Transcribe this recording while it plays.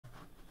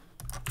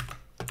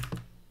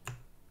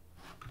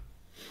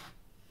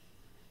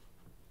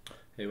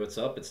Hey, what's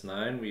up? It's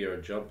 9. We are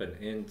jumping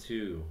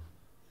into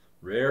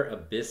Rare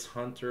Abyss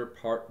Hunter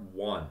Part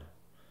 1,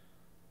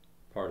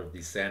 part of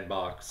the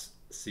Sandbox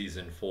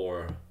Season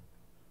 4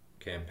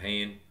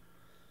 campaign.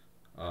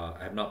 I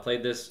have not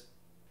played this.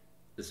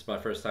 This is my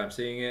first time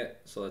seeing it,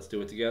 so let's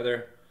do it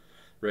together.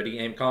 Ready,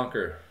 aim,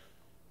 conquer.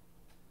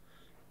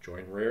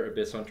 Join Rare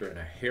Abyss Hunter in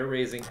a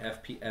hair-raising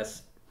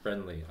FPS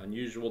friendly,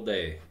 unusual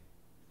day.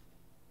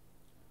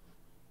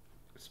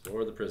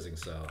 Explore the prison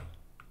cell.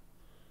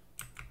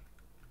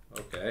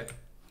 Okay.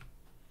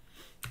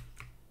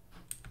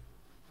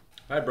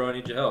 Hi, bro, I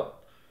need your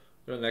help.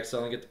 Go to the next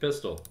cell and get the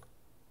pistol.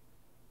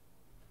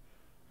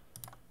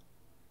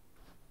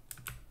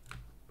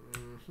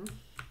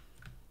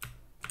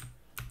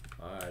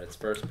 Alright, it's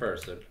first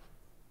person.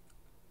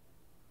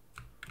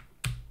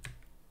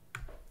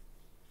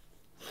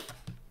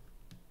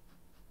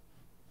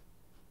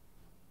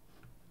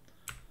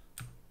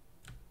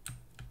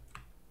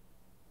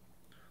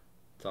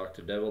 Talk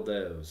to Devil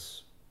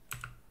Devs.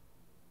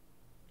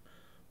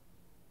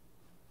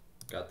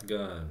 Got the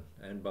gun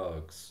and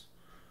bugs.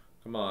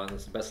 Come on,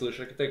 that's the best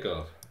solution I can think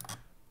of.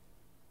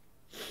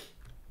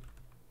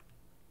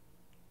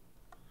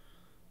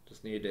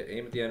 Just need to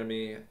aim at the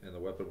enemy and the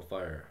weapon will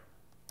fire.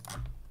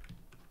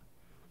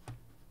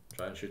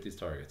 Try and shoot these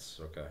targets.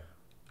 Okay.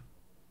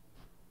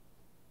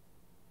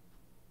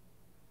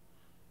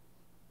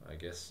 I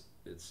guess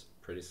it's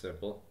pretty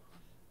simple.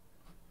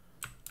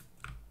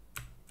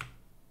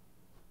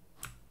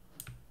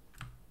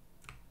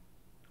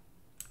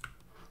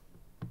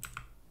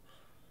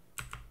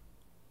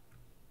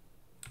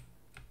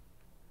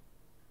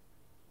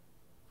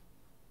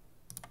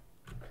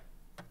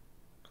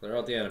 Clear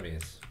out the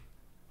enemies.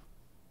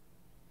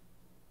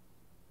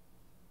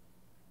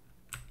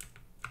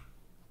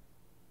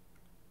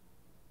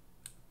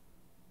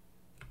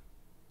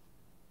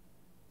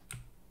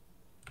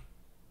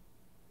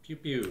 Pew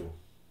pew.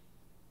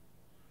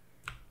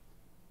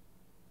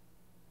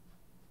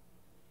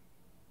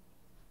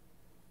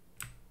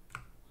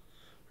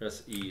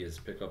 Press E is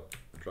pick up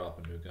or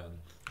drop a new gun.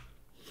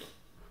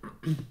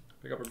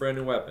 Pick up a brand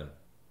new weapon.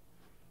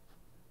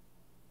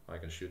 I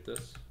can shoot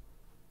this.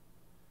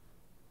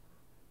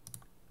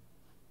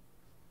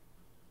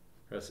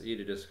 Press E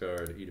to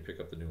discard, E to pick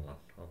up the new one.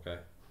 Okay.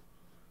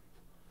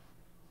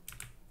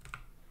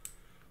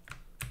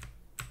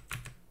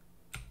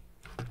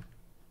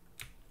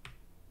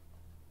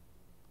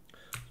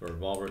 So a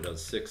revolver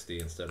does 60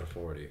 instead of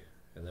 40.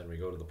 And then we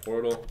go to the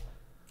portal.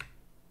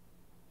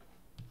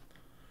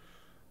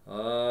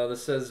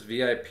 This says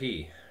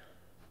VIP.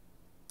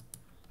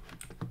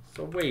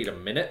 So wait a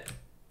minute.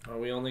 Are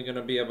we only going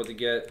to be able to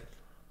get...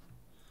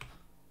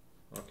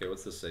 Okay,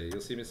 what's this say? You'll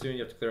see me soon. You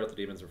have to clear out the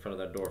demons in front of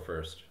that door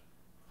first.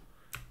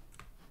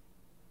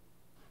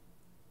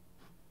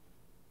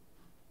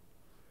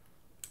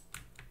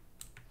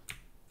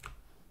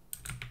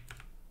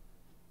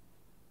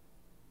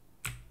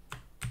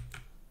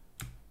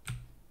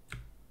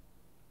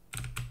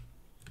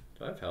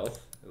 Do I have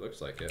health? It looks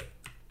like it.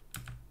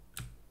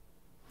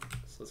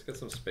 So let's get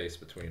some space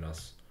between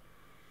us.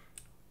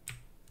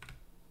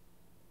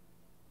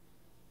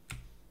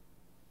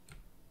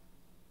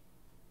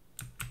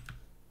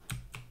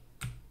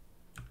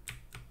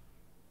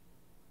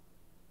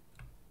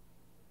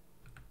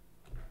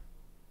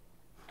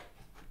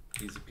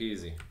 Easy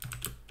peasy.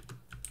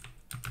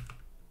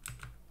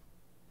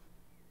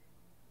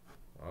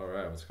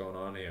 Alright, what's going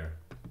on here?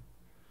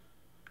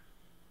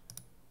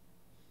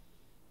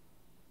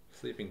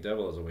 Sleeping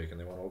devil is awake and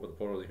they want to open the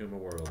portal to the human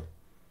world.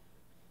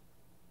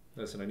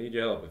 Listen, I need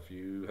your help. If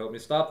you help me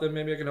stop them,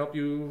 maybe I can help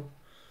you.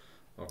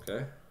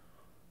 Okay.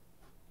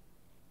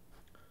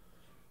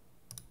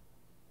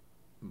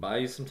 Buy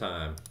you some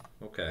time.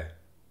 Okay.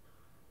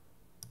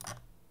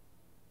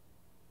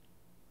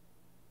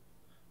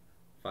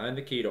 Find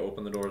a key to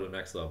open the door to the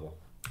next level.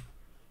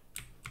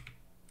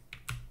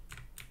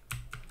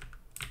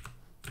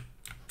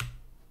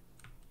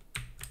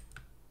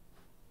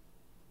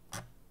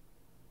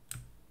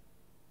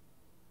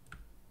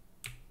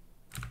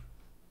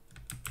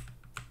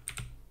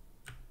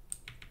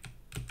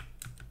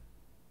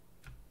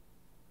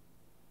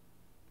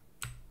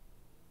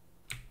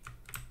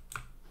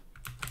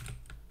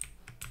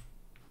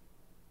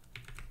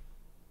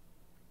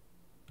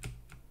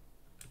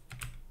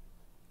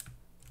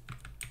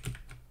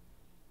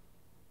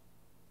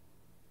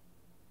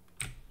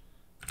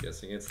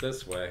 Guessing it's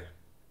this way.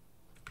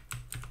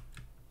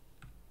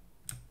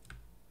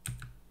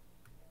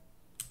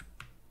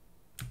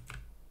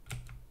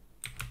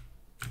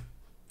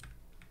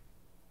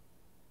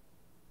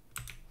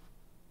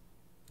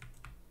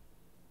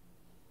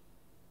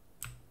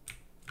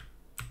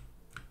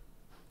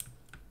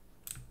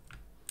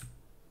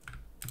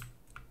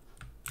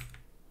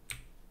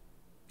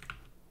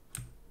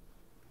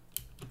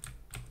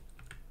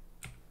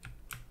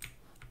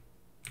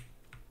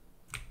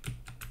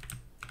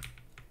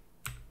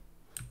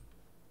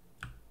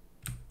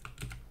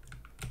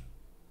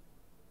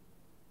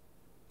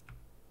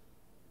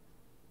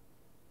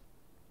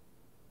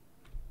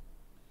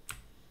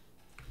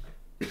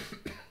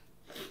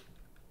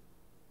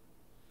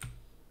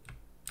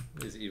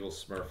 evil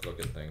Smurf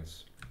looking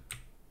things.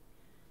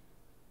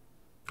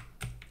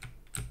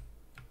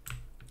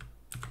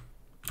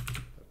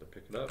 Have to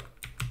pick it up.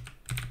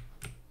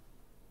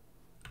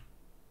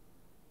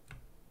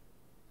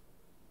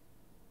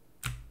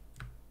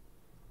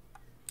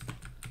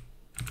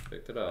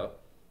 Picked it up.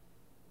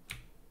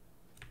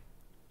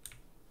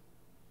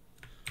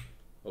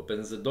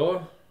 Opens the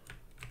door.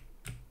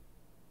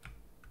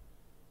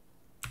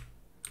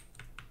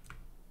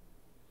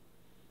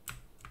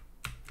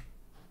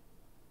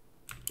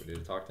 We need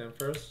to talk to him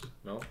first?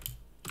 No?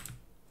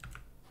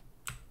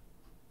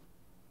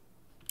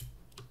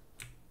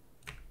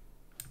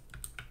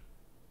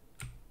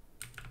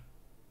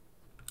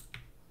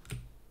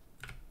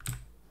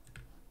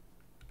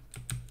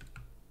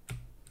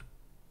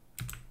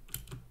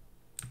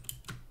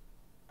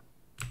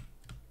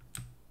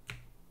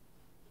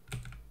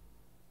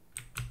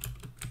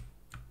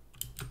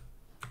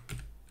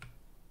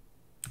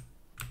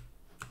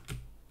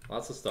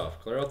 Lots of stuff.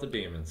 Clear out the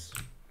demons.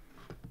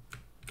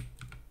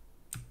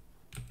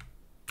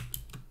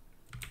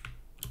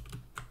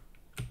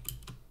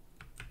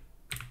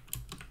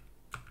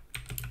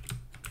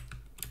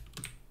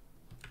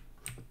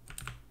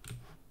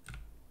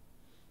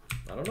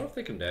 I don't know if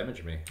they can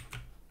damage me.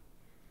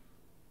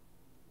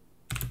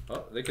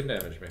 Oh, they can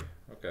damage me.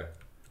 Okay.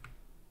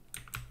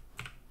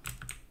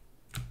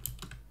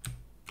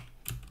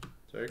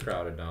 It's very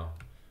crowded now.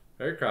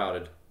 Very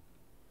crowded.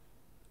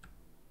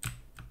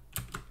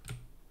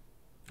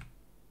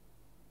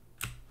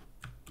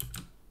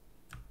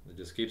 They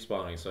just keep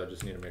spawning, so I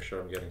just need to make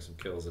sure I'm getting some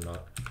kills and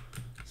not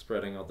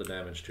spreading out the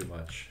damage too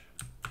much.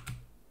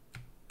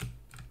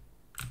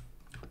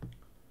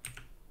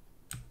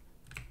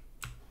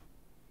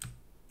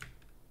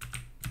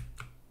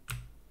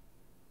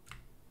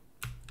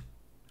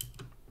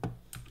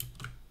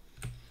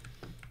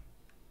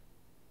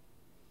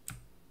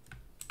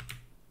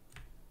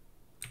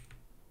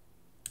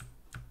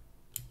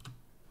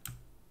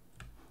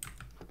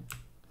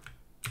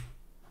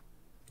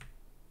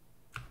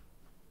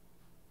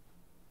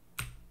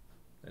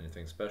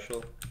 Anything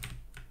special?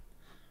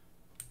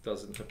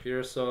 Doesn't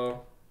appear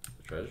so.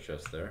 The treasure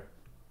chest there.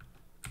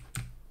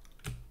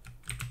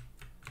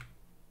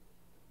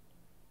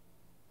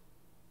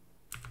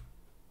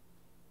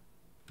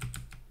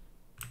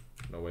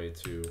 No way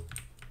to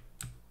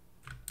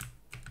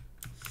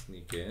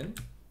sneak in.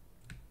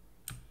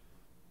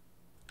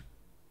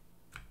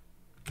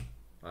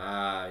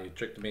 Ah, you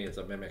tricked me, it's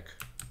a mimic.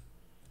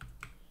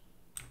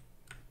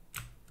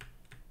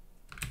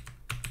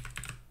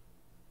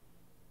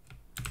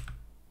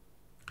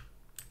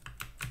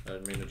 I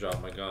didn't mean to drop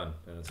my gun,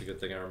 and it's a good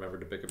thing I remembered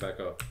to pick it back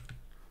up.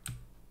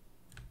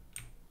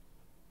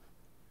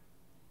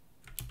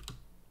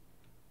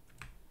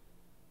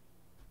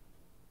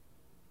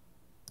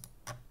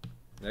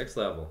 Next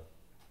level.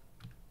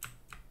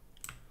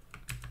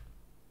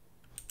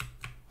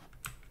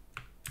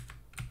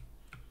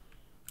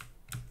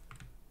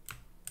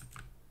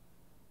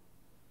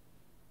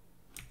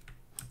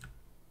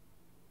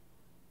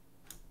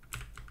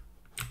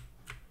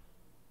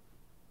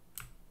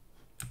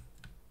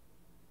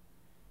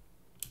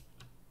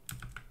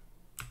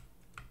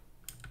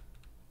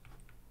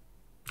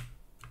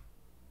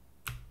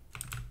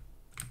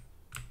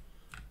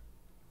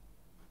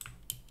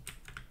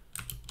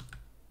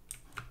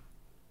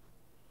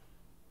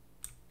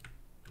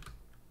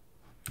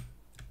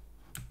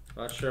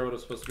 Not sure what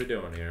it's supposed to be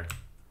doing here.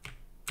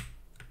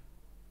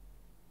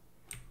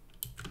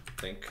 I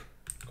think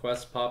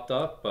quest popped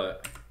up,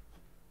 but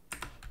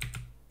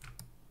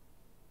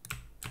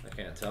I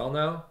can't tell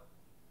now.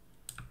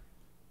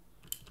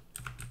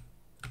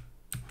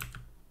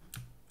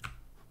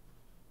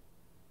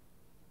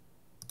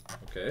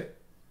 Okay.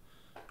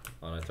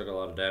 Oh, and I took a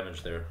lot of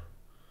damage there.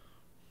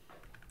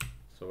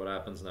 So what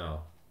happens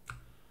now?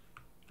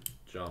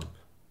 Jump.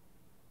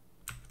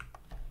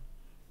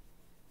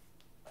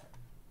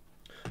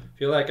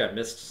 I feel like I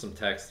missed some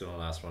text in the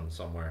last one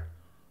somewhere.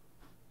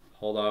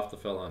 Hold off the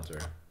Fell Hunter.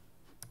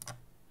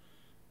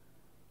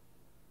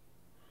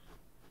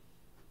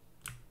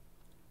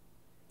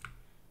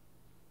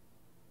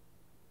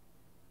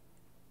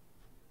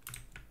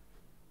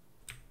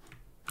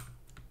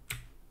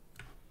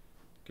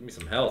 Give me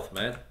some health,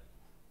 man.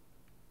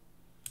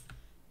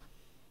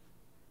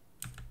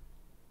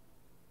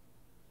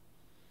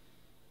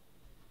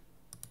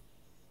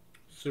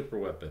 Super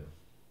weapon.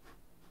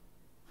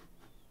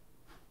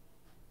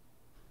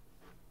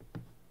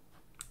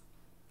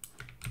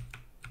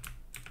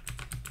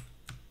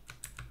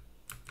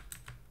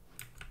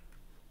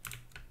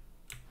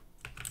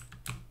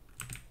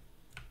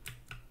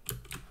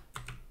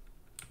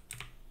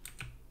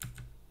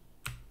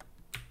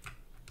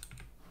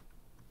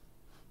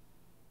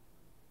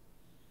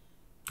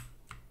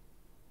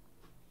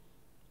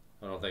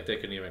 I don't think they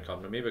can even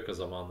come to me because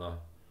I'm on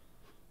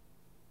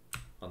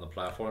the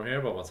platform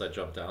here, but once I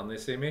jump down they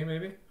see me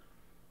maybe?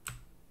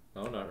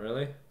 No, not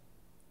really.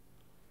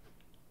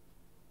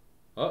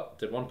 Oh,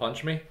 did one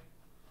punch me?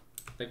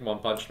 I think one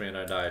punched me and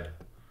I died.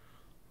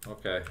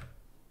 Okay.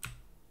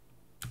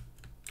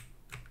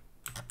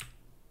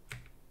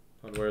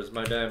 God, where's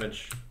my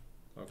damage?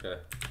 Okay.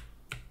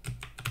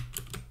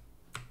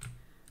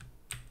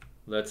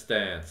 Let's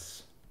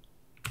dance.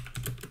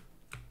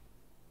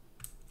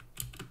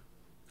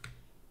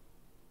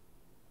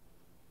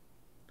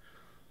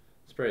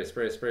 Spray,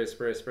 spray, spray,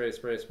 spray, spray,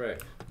 spray, spray.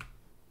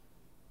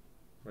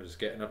 We're just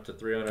getting up to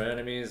 300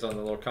 enemies on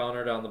the little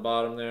counter down the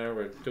bottom there.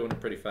 We're doing it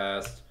pretty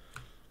fast.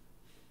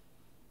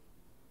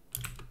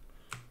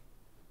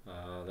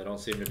 They don't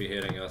seem to be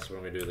hitting us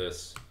when we do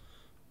this.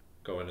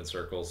 Going in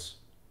circles.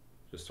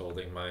 Just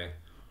holding my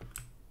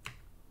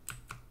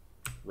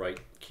right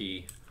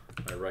key,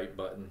 my right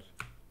button.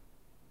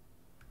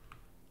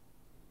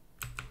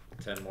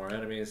 10 more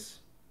enemies.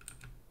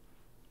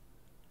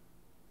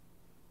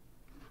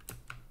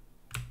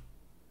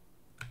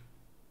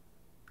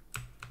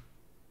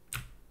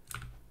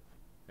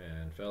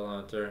 And Fell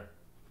Hunter.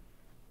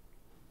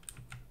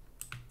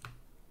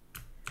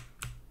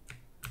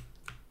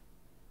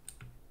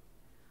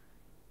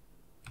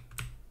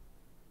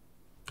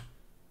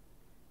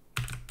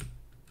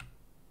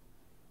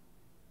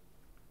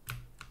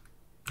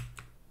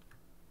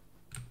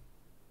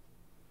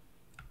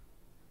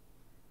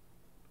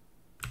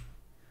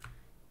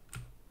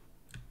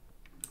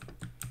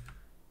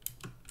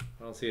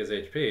 I don't see his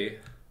HP.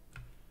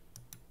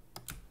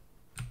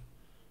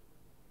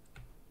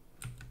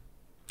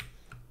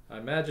 I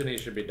imagine he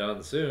should be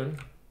done soon.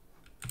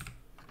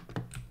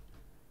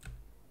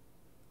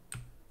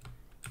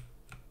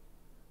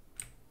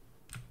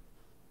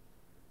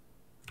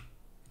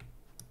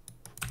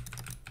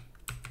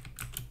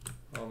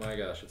 Oh my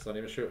gosh, it's not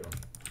even shooting him.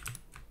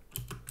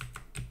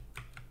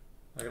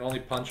 I can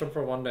only punch him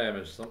for 1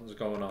 damage. Something's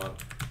going on.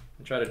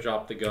 I try to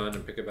drop the gun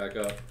and pick it back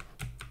up.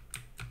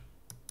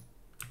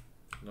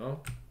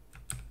 No?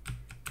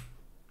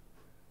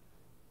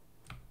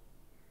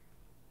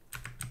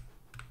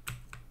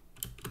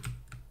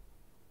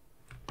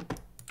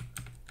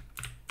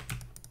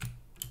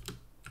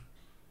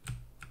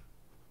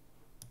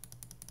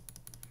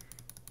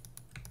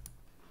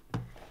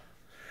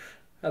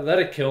 I let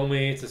it kill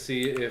me to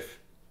see if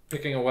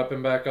picking a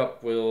weapon back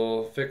up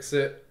will fix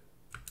it.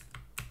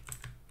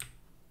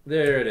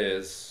 There it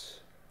is.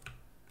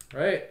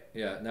 Right?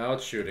 Yeah, now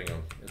it's shooting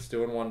him. It's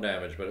doing 1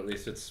 damage, but at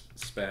least it's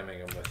spamming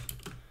him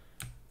with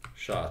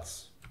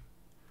shots.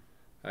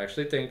 I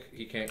actually think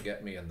he can't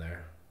get me in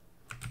there.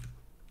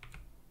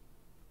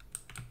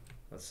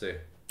 Let's see.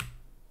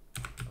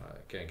 I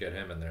can't get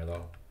him in there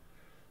though.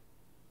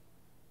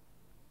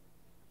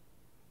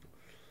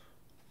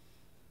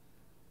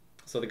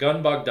 So the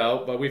gun bugged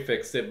out, but we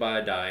fixed it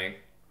by dying.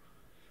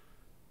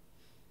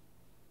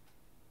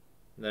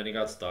 And then he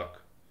got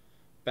stuck.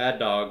 Bad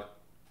dog.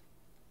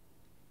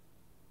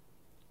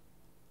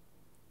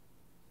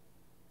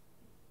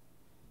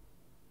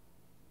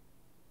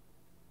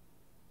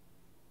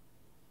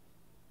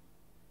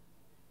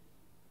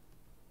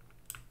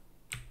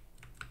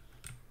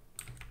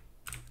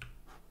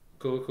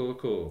 Cool, cool,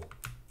 cool.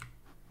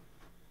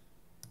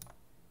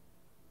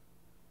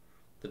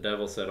 The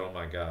devil said, oh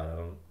my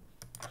god,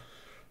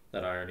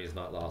 that irony's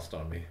not lost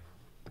on me.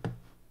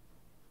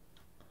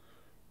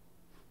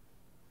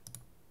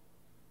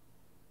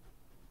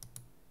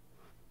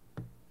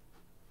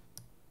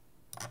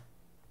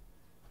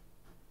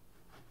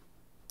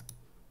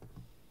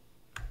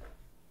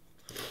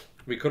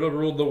 We could have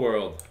ruled the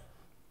world.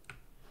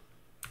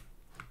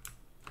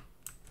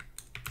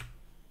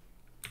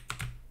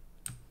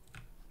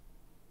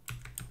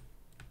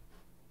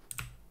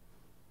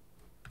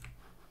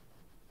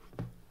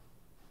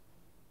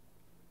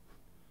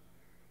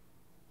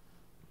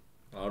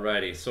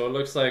 Alrighty, so it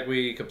looks like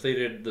we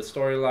completed the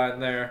storyline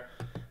there.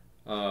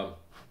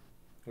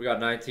 We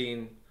got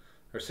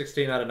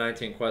 16 out of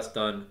 19 quests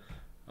done.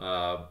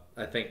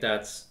 I think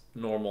that's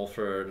normal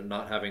for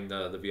not having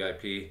the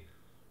VIP.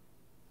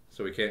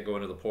 So we can't go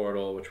into the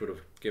portal, which would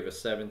have given us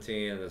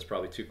 17, and there's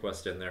probably 2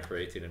 quests in there for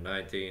 18 and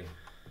 19.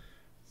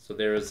 So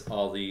there's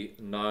all the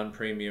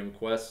non-premium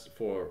quests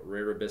for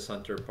Rare Abyss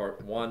Hunter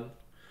Part 1.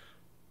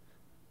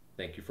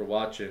 Thank you for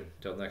watching.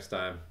 Till next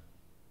time.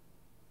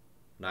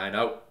 9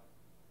 out.